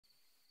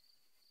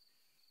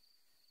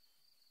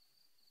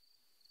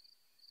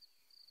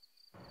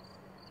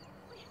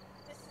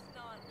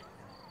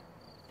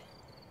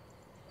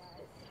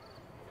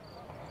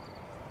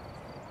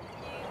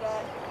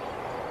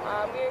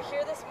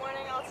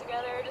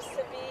honor just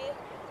to be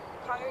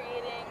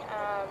congregating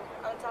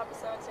on the top of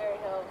Cemetery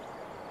Hill.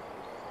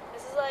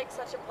 This is like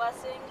such a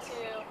blessing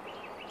to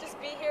just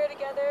be here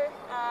together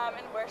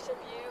and worship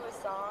you with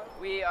song.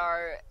 We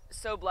are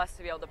so blessed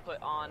to be able to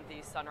put on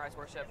the Sunrise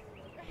Worship.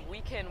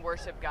 We can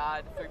worship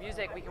God through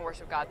music, we can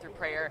worship God through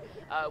prayer,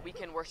 we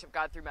can worship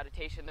God through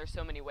meditation. There's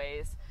so many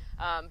ways,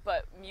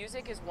 but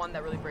music is one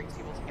that really brings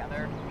people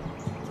together.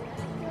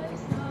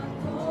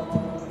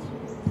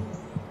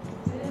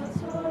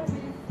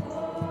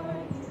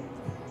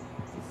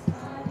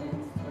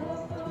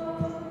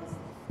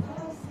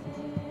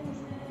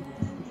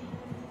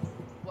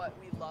 What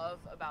we love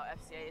about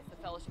FCA is the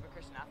fellowship of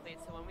Christian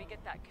athletes. So when we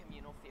get that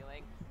communal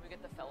feeling, we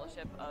get the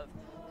fellowship of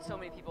so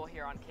many people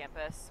here on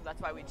campus. So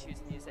that's why we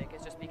choose music,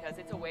 is just because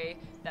it's a way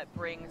that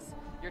brings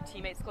your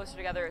teammates closer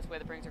together, it's a way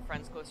that brings your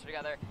friends closer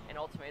together, and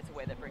ultimately it's a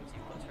way that brings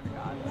you closer to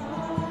God.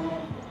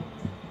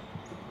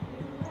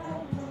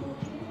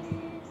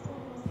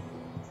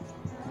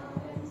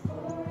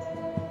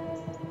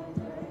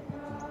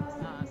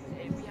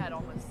 We had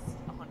almost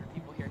 100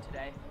 people here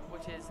today,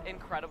 which is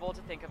incredible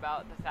to think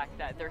about the fact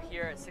that they're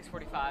here at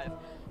 6:45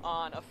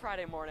 on a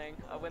Friday morning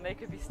when they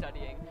could be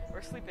studying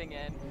or sleeping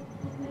in.